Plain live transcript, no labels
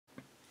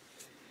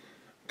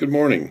Good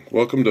morning.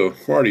 Welcome to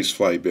Marty's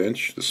Fly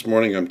Bench. This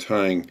morning I'm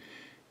tying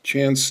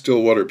Chan's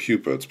Stillwater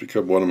Pupa. It's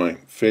become one of my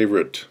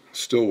favorite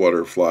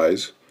stillwater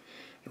flies.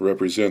 It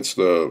represents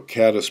the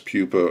Caddis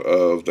pupa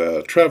of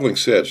the traveling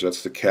sedge.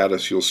 That's the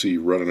caddis you'll see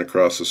running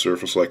across the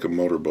surface like a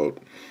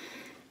motorboat.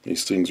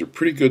 These things are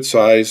pretty good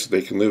size.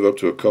 They can live up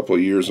to a couple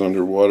of years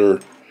underwater,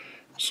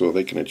 so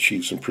they can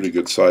achieve some pretty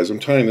good size. I'm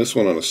tying this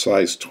one on a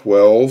size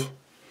 12.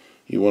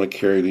 You want to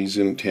carry these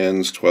in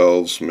 10s,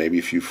 12s, maybe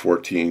a few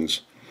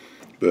 14s.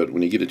 But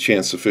when you get a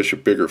chance to fish a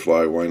bigger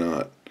fly, why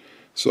not?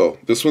 So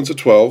this one's a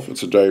 12.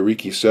 It's a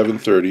Daiiki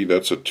 730.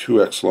 That's a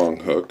 2x long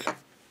hook.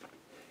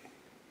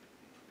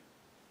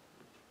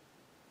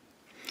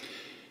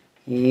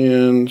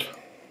 And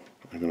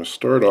I'm going to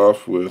start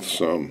off with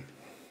some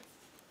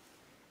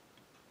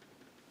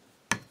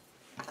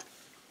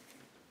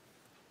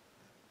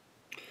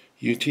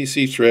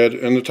UTC thread,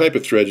 and the type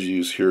of thread you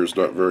use here is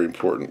not very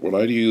important. What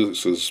I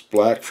use is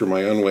black for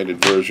my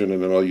unweighted version,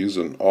 and then I'll use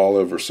an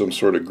olive or some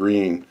sort of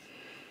green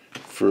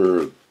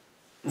for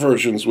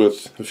versions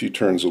with a few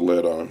turns of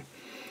lead on them.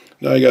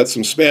 Now I got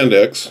some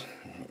spandex,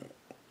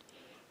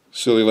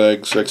 silly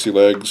legs, sexy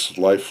legs,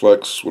 life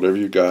flex, whatever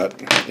you got,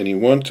 and you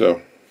want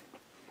a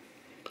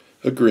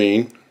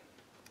green.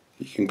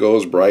 You can go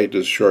as bright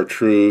as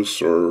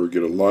Chartreuse or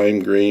get a lime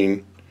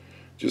green,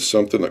 just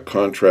something that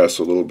contrasts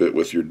a little bit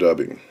with your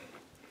dubbing.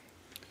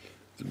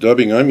 The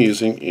dubbing I'm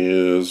using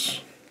is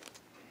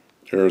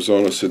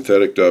Arizona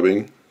synthetic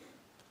dubbing.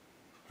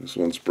 This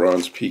one's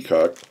bronze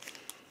peacock.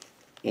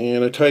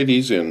 And I tie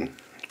these in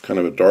kind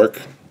of a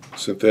dark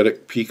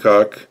synthetic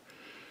peacock,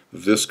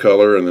 this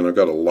color, and then I've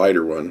got a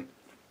lighter one.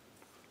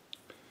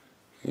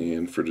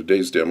 And for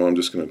today's demo, I'm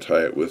just going to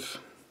tie it with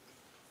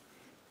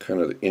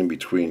kind of the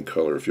in-between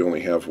color. If you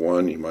only have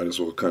one, you might as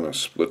well kind of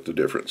split the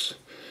difference.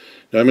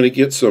 Now I'm going to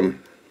get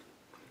some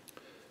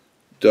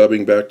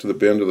dubbing back to the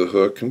bend of the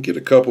hook and get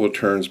a couple of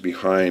turns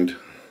behind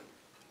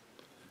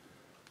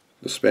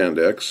the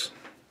spandex.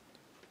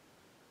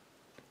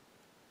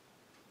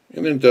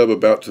 And then dub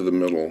about to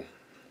the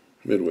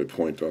midway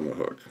point on the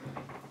hook.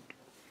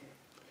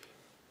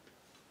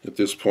 At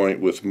this point,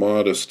 with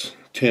modest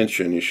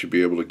tension, you should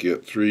be able to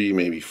get 3,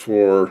 maybe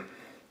 4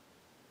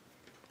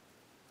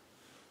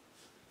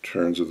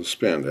 turns of the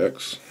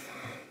spandex.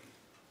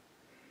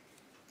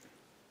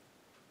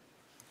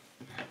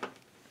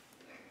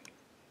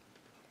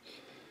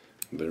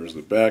 There's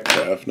the back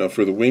half. Now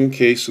for the wing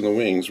case and the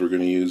wings, we're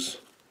going to use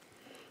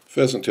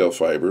pheasant tail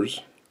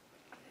fibers.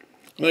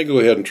 And I go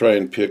ahead and try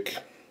and pick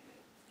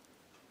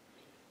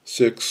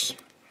 6,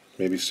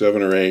 maybe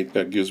 7 or 8.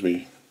 That gives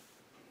me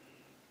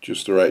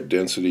just the right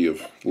density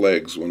of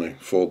legs when I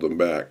fold them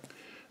back.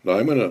 Now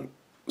I'm going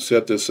to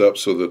set this up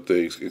so that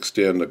they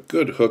extend a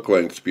good hook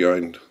length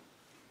behind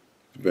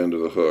the bend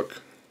of the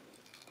hook.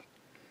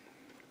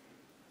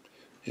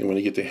 And when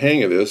you get the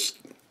hang of this,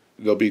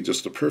 they'll be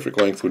just the perfect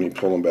length when you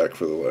pull them back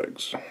for the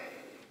legs.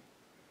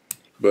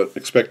 But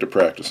expect to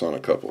practice on a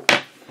couple.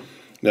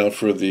 Now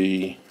for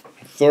the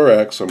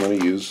thorax, I'm going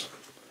to use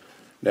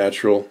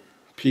natural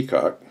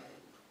peacock.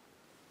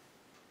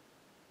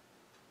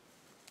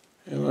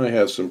 And I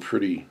have some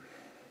pretty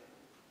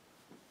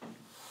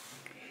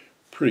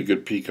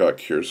good peacock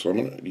here, so I'm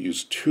going to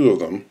use 2 of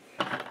them.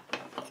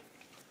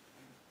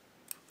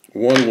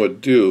 One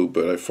would do,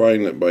 but I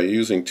find that by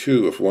using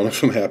 2, if one of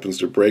them happens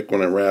to break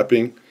when I'm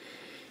wrapping,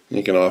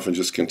 you can often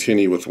just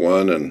continue with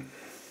one and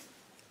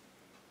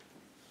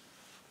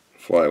the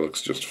fly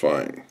looks just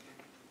fine.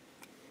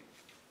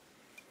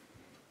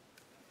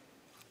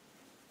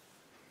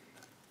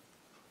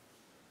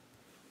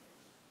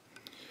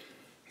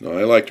 Now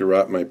I like to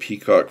wrap my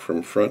peacock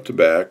from front to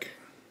back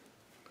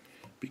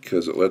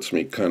because it lets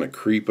me kind of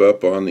creep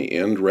up on the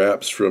end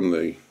wraps from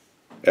the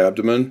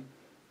abdomen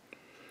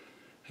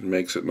and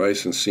makes it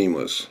nice and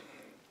seamless.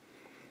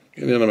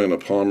 And then I'm going to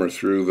palmer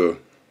through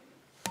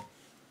the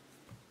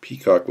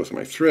peacock with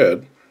my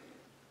thread.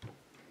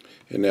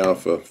 And now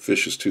if a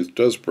fish's tooth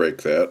does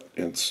break that,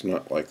 it's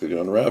not likely to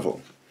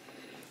unravel.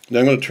 Now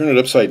I'm going to turn it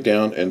upside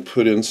down and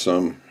put in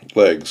some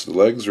legs. The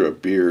legs are a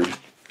beard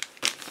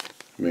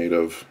made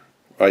of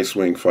ice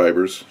wing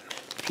fibers,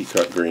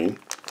 peacock green.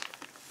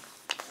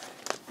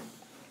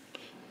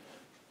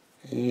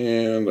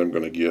 And I'm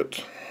going to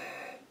get,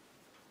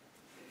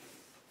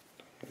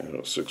 I don't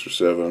know, 6 or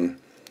 7.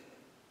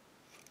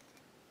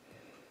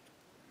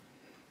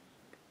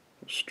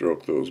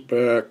 Stroke those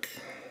back.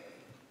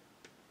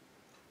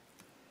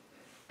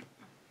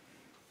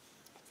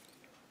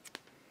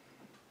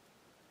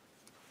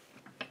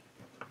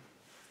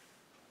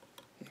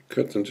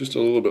 Cut them just a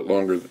little bit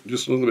longer,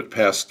 just a little bit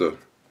past the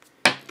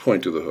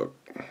point of the hook.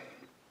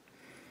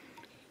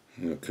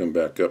 I'm going to come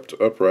back up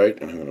to upright,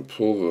 and I'm going to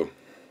pull the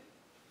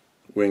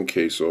wing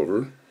case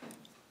over.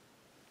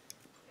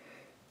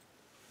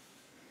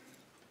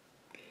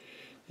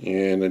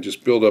 And I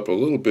just build up a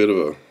little bit of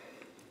a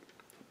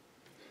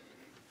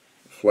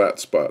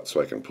flat spot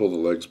so I can pull the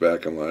legs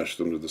back and lash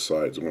them to the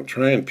sides. I'm going to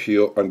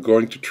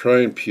try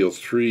and peel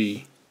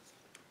 3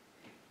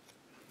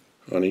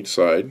 on each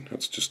side.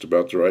 That's just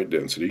about the right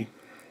density.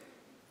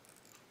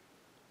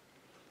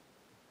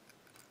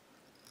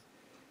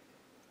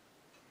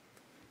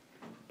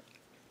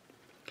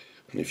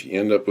 And if you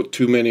end up with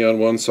too many on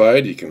one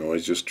side, you can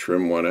always just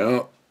trim one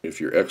out.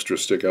 If your extra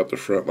stick out the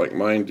front like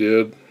mine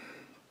did,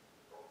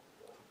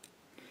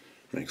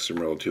 makes them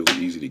relatively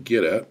easy to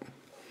get at.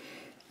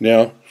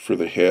 Now for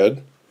the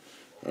head,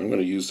 I'm going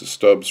to use the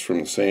stubs from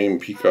the same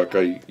peacock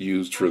I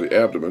used for the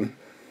abdomen.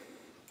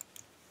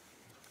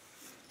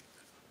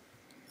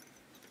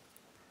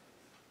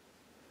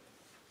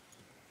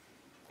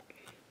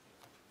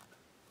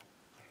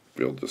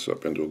 Build this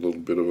up into a little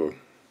bit of a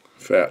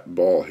fat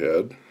ball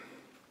head.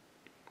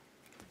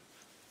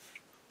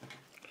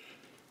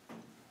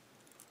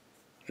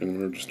 And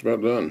we're just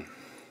about done.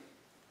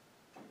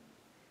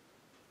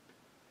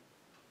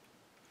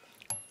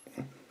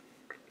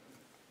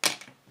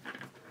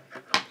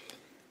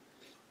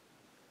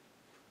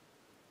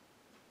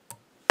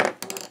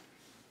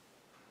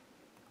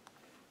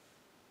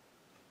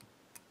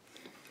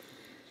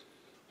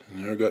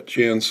 And there I've got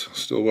Chan's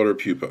Stillwater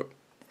Pupa.